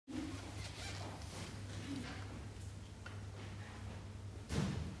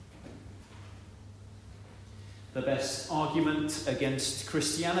the best argument against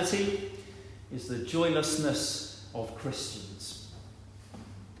Christianity is the joylessness of Christians.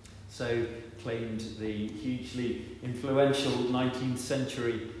 So claimed the hugely influential 19th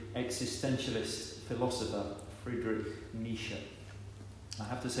century existentialist philosopher Friedrich Nietzsche. I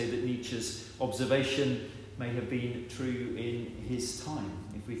have to say that Nietzsche's observation may have been true in his time,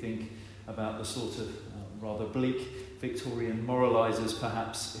 if we think about the sort of rather bleak Victorian moralisers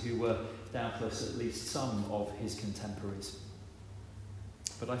perhaps who were doubtless at least some of his contemporaries.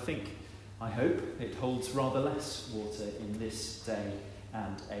 But I hope it holds rather less water in this day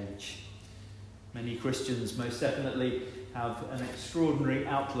and age. Many Christians most definitely have an extraordinary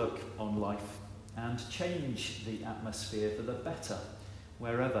outlook on life and change the atmosphere for the better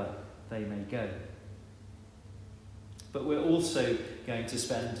wherever they may go. But we're also going to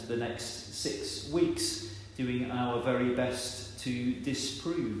spend the next 6 weeks doing our very best to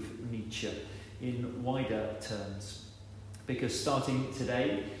disprove Nietzsche in wider terms. Because starting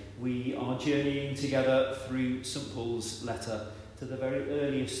today, we are journeying together through St. Paul's letter to the very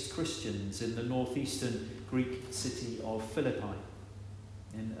earliest Christians in the northeastern Greek city of Philippi,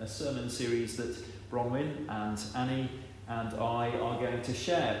 in a sermon series that Bronwyn and Annie and I are going to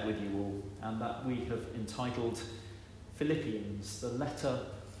share with you all, and that we have entitled Philippians, the Letter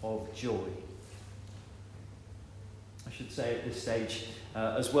of Joy. I should say at this stage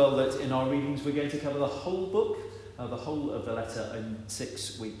as well that in our readings we're going to cover the whole book, the whole of the letter in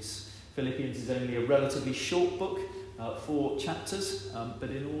 6 weeks. Philippians is only a relatively short book, 4 chapters, but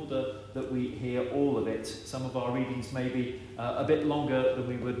in order that we hear all of it, some of our readings may be a bit longer than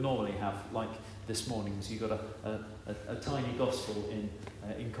we would normally have, like this morning's. You've got a tiny gospel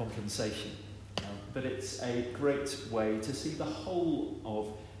in compensation. But it's a great way to see the whole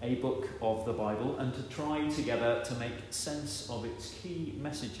of a book of the Bible and to try together to make sense of its key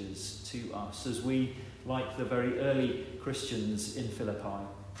messages to us as we, like the very early Christians in Philippi,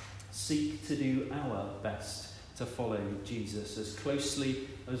 seek to do our best to follow Jesus as closely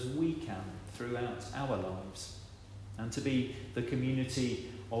as we can throughout our lives, and to be the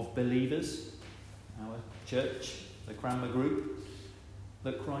community of believers, our church, the Cranmer group,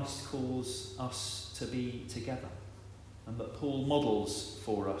 that Christ calls us to be together, and that Paul models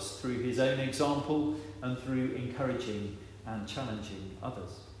for us through his own example and through encouraging and challenging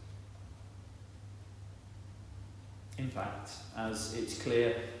others. In fact, as it's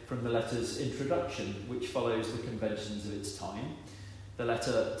clear from the letter's introduction, which follows the conventions of its time, the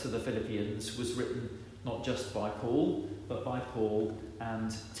letter to the Philippians was written not just by Paul, but by Paul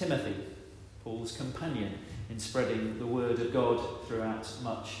and Timothy, Paul's companion in spreading the word of God throughout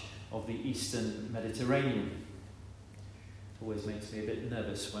much of the Eastern Mediterranean. It always makes me a bit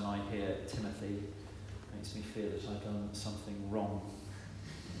nervous when I hear Timothy. It makes me fear that I've done something wrong.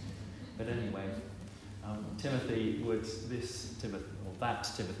 But anyway, that Timothy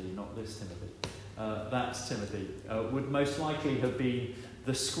would most likely have been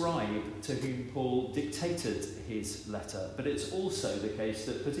the scribe to whom Paul dictated his letter. But it's also the case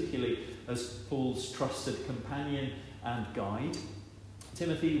that, particularly as Paul's trusted companion and guide,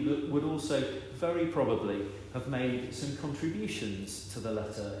 Timothy would also very probably have made some contributions to the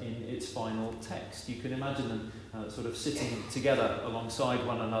letter in its final text. You can imagine them sort of sitting together alongside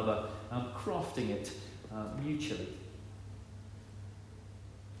one another, crafting it mutually.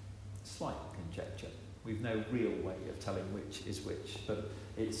 Slight conjecture. We've no real way of telling which is which, but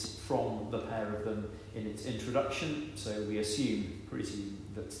it's from the pair of them in its introduction, so we presume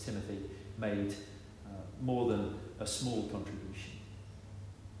that Timothy made more than a small contribution.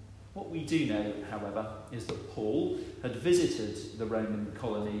 What we do know, however, is that Paul had visited the Roman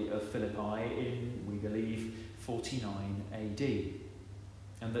colony of Philippi in, we believe, 49 AD,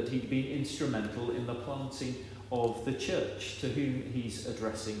 and that he'd been instrumental in the planting of the church to whom he's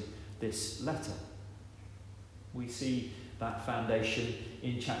addressing this letter. We see that foundation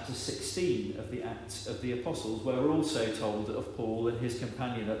in chapter 16 of the Acts of the Apostles, where we're also told of Paul and his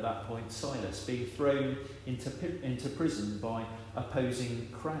companion at that point, Silas, being thrown into prison by opposing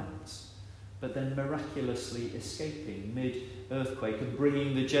crowds, but then miraculously escaping mid-earthquake and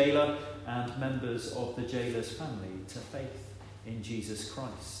bringing the jailer and members of the jailer's family to faith in Jesus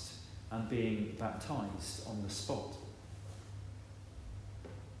Christ and being baptized on the spot.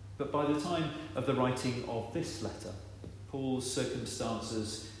 But by the time of the writing of this letter, Paul's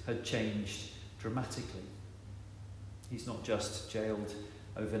circumstances had changed dramatically. He's not just jailed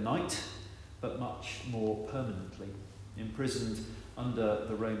overnight, but much more permanently, imprisoned under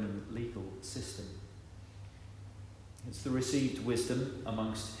the Roman legal system. It's the received wisdom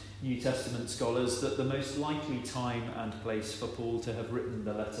amongst New Testament scholars that the most likely time and place for Paul to have written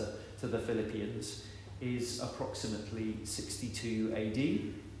the letter to the Philippians is approximately 62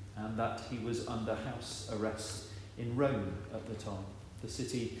 AD, and that he was under house arrest in Rome at the time, the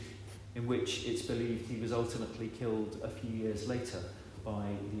city in which it's believed he was ultimately killed a few years later by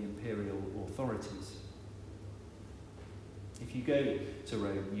the imperial authorities. If you go to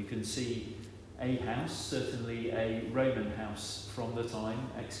Rome, you can see a house, certainly a Roman house from the time,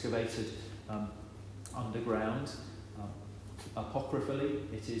 excavated underground. Apocryphally,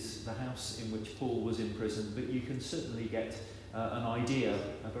 it is the house in which Paul was imprisoned, but you can certainly get an idea,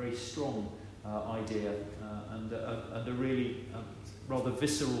 a very strong idea, and a really rather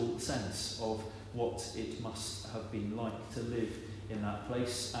visceral sense of what it must have been like to live in that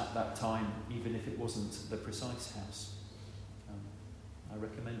place at that time, even if it wasn't the precise house. I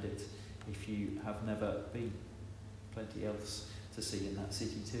recommend it if you have never been. Plenty else to see in that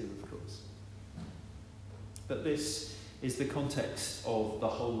city too, of course. But this is the context of the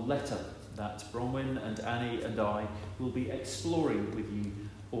whole letter that Bronwyn and Annie and I will be exploring with you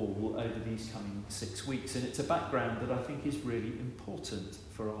all over these coming 6 weeks. And it's a background that I think is really important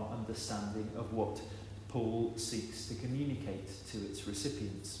for our understanding of what Paul seeks to communicate to its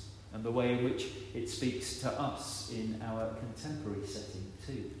recipients, and the way in which it speaks to us in our contemporary setting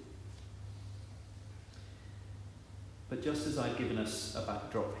too. But just as I've given us a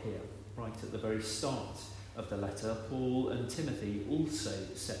backdrop here, right at the very start of the letter, Paul and Timothy also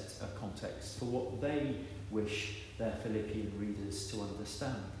set a context for what they wish their Philippian readers to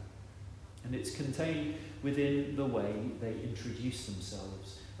understand. And it's contained within the way they introduce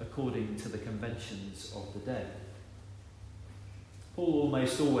themselves according to the conventions of the day. Paul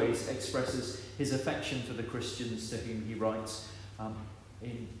almost always expresses his affection for the Christians to whom he writes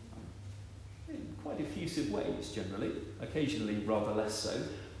in quite effusive ways generally, occasionally rather less so,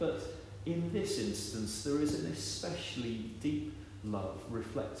 but in this instance there is an especially deep love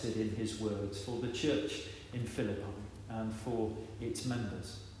reflected in his words for the church in Philippi and for its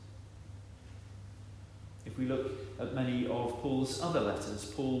members. If we look at many of Paul's other letters,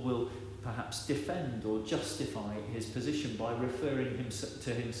 Paul will perhaps defend or justify his position by referring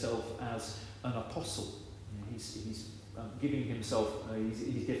to himself as an apostle. He's giving himself,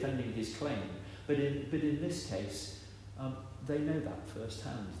 he's defending his claim. But in this case, they know that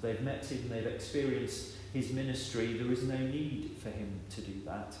firsthand. They've met him, they've experienced his ministry. There is no need for him to do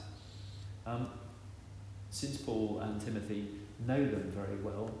that. Since Paul and Timothy know them very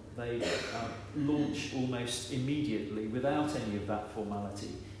well, they launch almost immediately, without any of that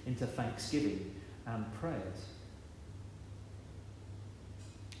formality, into thanksgiving and prayers.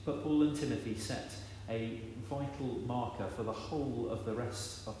 But Paul and Timothy set a vital marker for the whole of the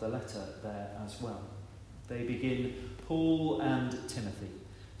rest of the letter there as well. They begin, Paul and Timothy,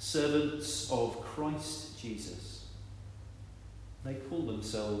 servants of Christ Jesus. They call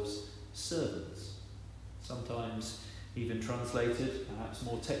themselves servants, sometimes even translated, perhaps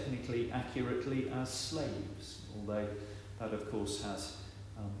more technically accurately, as slaves, although that of course has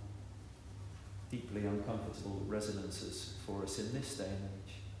deeply uncomfortable resonances for us in this day and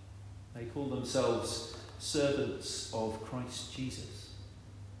age. They call themselves servants of Christ Jesus.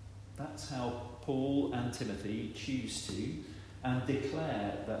 That's how Paul and Timothy choose to and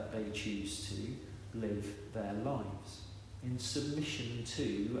declare that they choose to live their lives in submission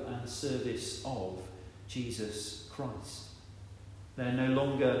to and service of Jesus Christ. They're no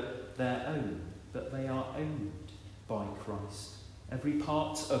longer their own, but they are owned by Christ. Every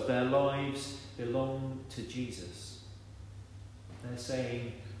part of their lives belong to Jesus. They're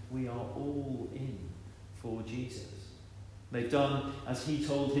saying, we are all in for Jesus. They've done as he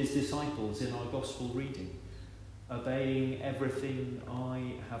told his disciples in our gospel reading, obeying everything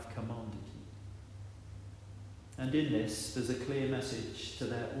I have commanded you. And in this, there's a clear message to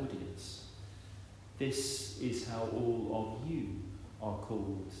their audience. This is how all of you are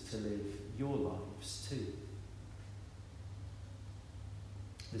called to live your lives too.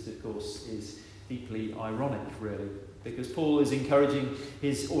 This, of course, is deeply ironic, really, because Paul is encouraging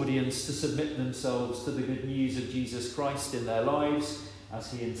his audience to submit themselves to the good news of Jesus Christ in their lives, as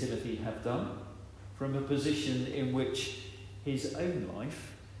he and Timothy have done, from a position in which his own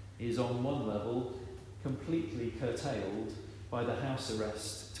life is on one level completely curtailed by the house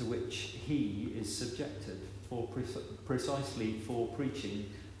arrest to which he is subjected for precisely for preaching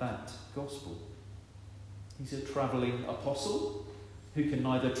that gospel. He's a travelling apostle who can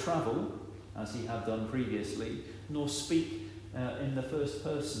neither travel, as he had done previously, nor speak in the first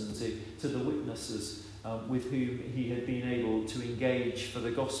person to the witnesses with whom he had been able to engage for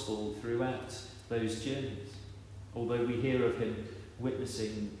the gospel throughout those journeys. Although we hear of him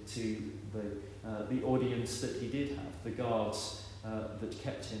witnessing to the audience that he did have, the guards that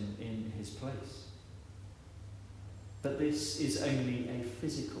kept him in his place. But this is only a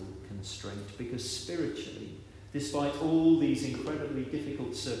physical constraint, because spiritually, despite all these incredibly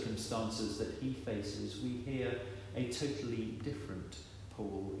difficult circumstances that he faces, we hear a totally different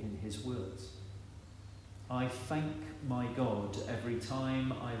Paul in his words. I thank my God every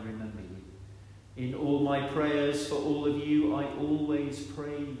time I remember you. In all my prayers for all of you, I always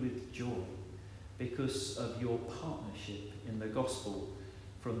pray with joy because of your partnership in the gospel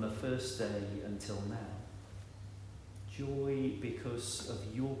from the first day until now. Joy because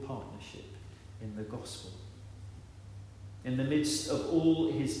of your partnership in the gospel. In the midst of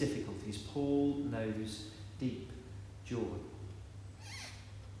all his difficulties, Paul knows deep joy.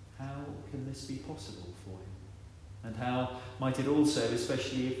 How can this be possible for him? And how might it also,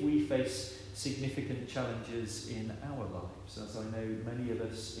 especially if we face significant challenges in our lives, as I know many of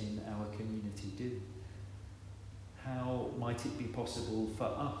us in our community do, how might it be possible for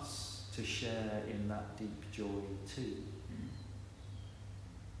us to share in that deep joy too?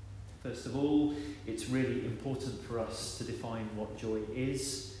 First of all, it's really important for us to define what joy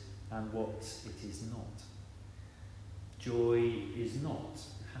is and what it is not. Joy is not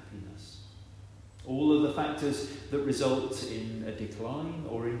happiness. All of the factors that result in a decline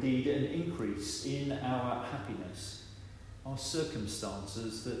or indeed an increase in our happiness are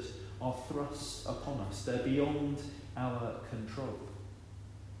circumstances that are thrust upon us. They're beyond our control.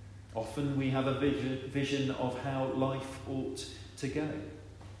 Often we have a vision of how life ought to go.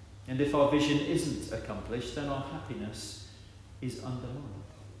 And if our vision isn't accomplished, then our happiness is undermined.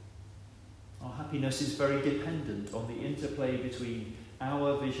 Our happiness is very dependent on the interplay between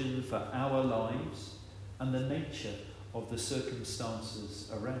our vision for our lives and the nature of the circumstances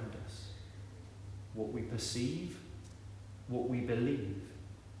around us. What we perceive, what we believe,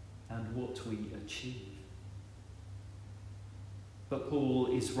 and what we achieve. But Paul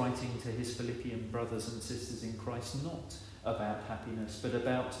is writing to his Philippian brothers and sisters in Christ not about happiness, but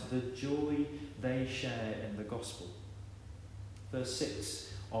about the joy they share in the gospel. Verse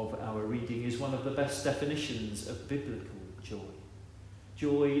 6 of our reading is one of the best definitions of biblical joy.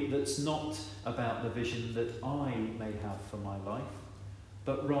 Joy that's not about the vision that I may have for my life,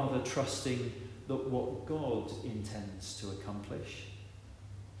 but rather trusting that what God intends to accomplish,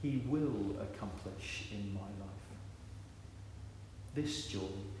 he will accomplish in my life. This joy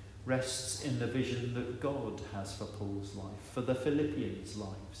rests in the vision that God has for Paul's life, for the Philippians'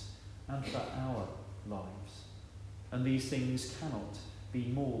 lives, and for our lives. And these things cannot be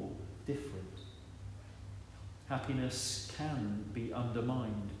more different. Happiness can be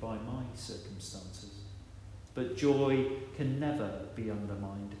undermined by my circumstances, but joy can never be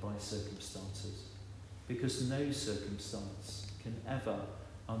undermined by circumstances, because no circumstance can ever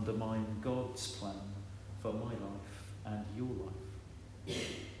undermine God's plan for my life and your life.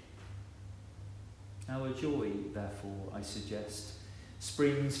 Our joy, therefore, I suggest,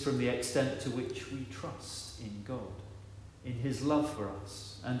 springs from the extent to which we trust in God, in his love for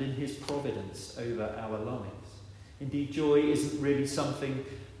us, and in his providence over our lives. Indeed, joy isn't really something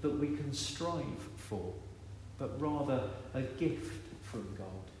that we can strive for, but rather a gift from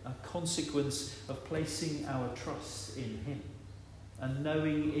God, a consequence of placing our trust in him and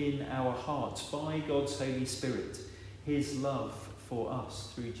knowing in our hearts by God's Holy Spirit his love for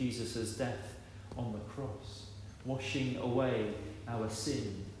us through Jesus' death on the cross, washing away our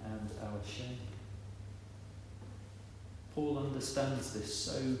sin and our shame. Paul understands this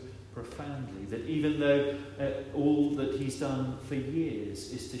so profoundly that even though all that he's done for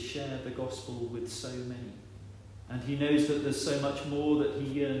years is to share the gospel with so many, and he knows that there's so much more that he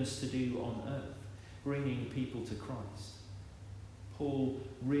yearns to do on earth, bringing people to Christ, Paul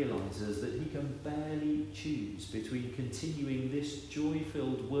realises that he can barely choose between continuing this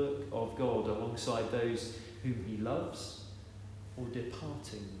joy-filled work of God alongside those whom he loves, or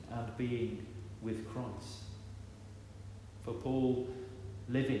departing and being with Christ. For Paul,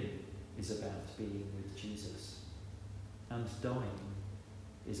 living is about being with Jesus, and dying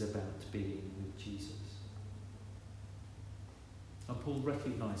is about being with Jesus. And Paul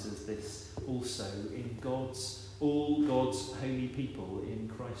recognises this also in all God's holy people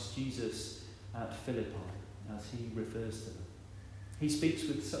in Christ Jesus at Philippi, as he refers to them. He speaks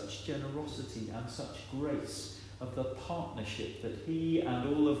with such generosity and such grace of the partnership that he and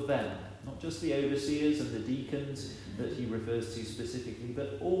all of them, not just the overseers and the deacons that he refers to specifically,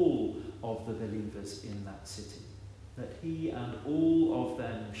 but all of the believers in that city, that he and all of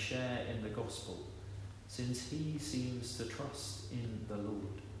them share in the gospel, since he seems to trust in the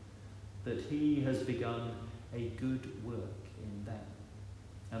Lord, that he has begun a good work in them,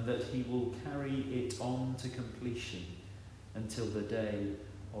 and that he will carry it on to completion until the day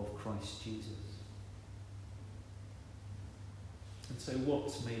of Christ Jesus. So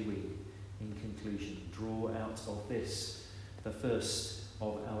what may we, in conclusion, draw out of this, the first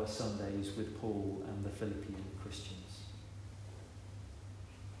of our Sundays with Paul and the Philippian Christians?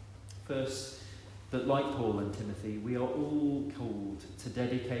 First, that like Paul and Timothy, we are all called to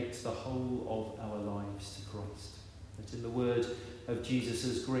dedicate the whole of our lives to Christ. That in the word of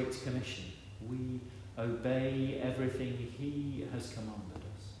Jesus' Great Commission, we obey everything he has commanded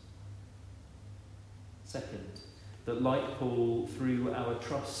us. Second, that like Paul, through our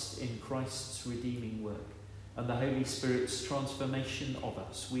trust in Christ's redeeming work and the Holy Spirit's transformation of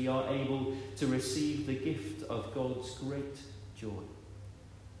us, we are able to receive the gift of God's great joy.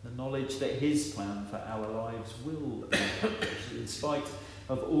 The knowledge that his plan for our lives will be accomplished in spite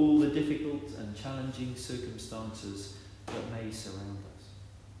of all the difficult and challenging circumstances that may surround us.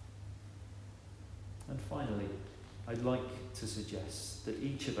 And finally, I'd like to suggest that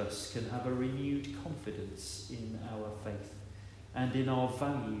each of us can have a renewed confidence in our faith and in our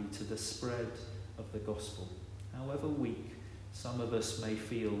value to the spread of the gospel, however weak some of us may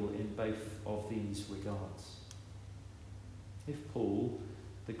feel in both of these regards. If Paul,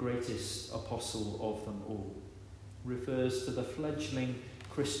 the greatest apostle of them all, refers to the fledgling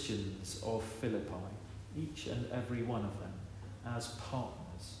Christians of Philippi, each and every one of them, as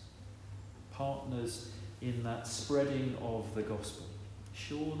partners in that spreading of the gospel,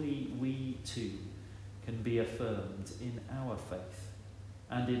 surely we too can be affirmed in our faith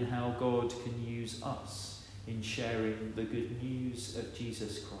and in how God can use us in sharing the good news of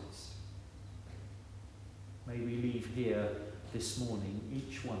Jesus Christ. May we leave here this morning,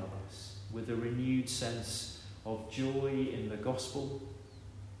 each one of us, with a renewed sense of joy in the gospel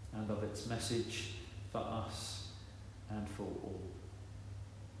and of its message for us and for all.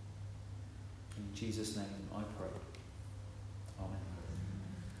 In Jesus' name I pray.